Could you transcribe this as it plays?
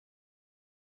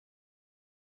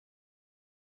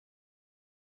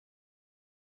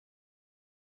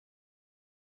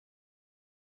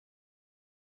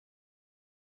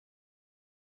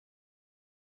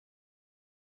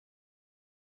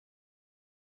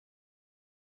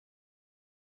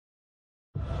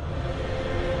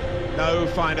No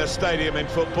finer stadium in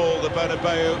football, the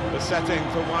Bernabeu, the setting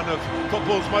for one of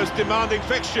football's most demanding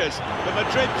fixtures, the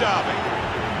Madrid derby.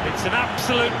 It's an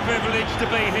absolute privilege to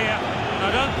be here, and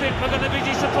I don't think we're going to be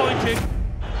disappointed.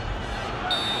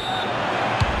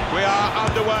 We are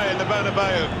underway in the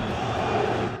Bernabeu.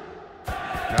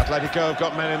 Atletico have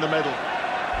got men in the middle.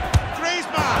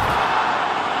 Griezmann!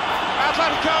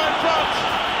 Atletico in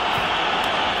front!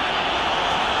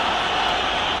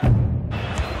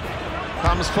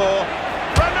 Comes for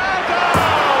Ronaldo!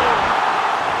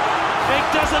 It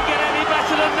doesn't get any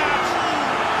better than that.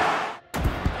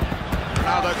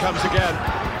 Ronaldo comes again.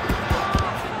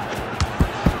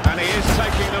 And he is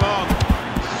taking them on.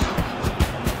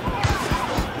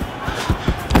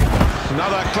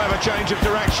 Another clever change of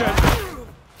direction.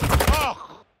 Oh!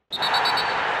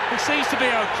 He seems to be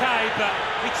okay, but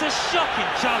it's a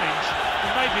shocking challenge.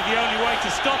 And maybe the only way to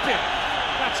stop him.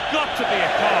 That's got to be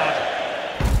a card.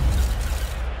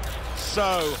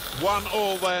 So,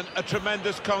 1-1 then, a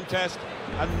tremendous contest,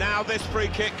 and now this free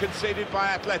kick conceded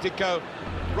by Atletico,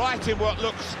 right in what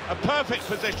looks a perfect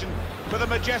position for the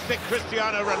majestic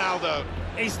Cristiano Ronaldo.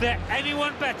 Is there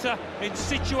anyone better in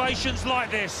situations like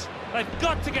this? They've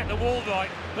got to get the wall right,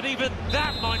 but even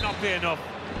that might not be enough.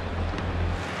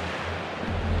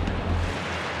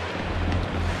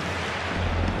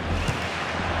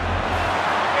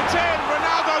 It's in,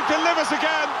 Ronaldo delivers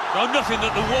again. No, nothing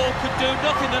that the wall could do,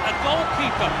 nothing that a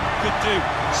goalkeeper could do.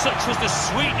 Such was the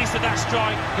sweetness of that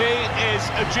strike. He is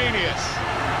a genius.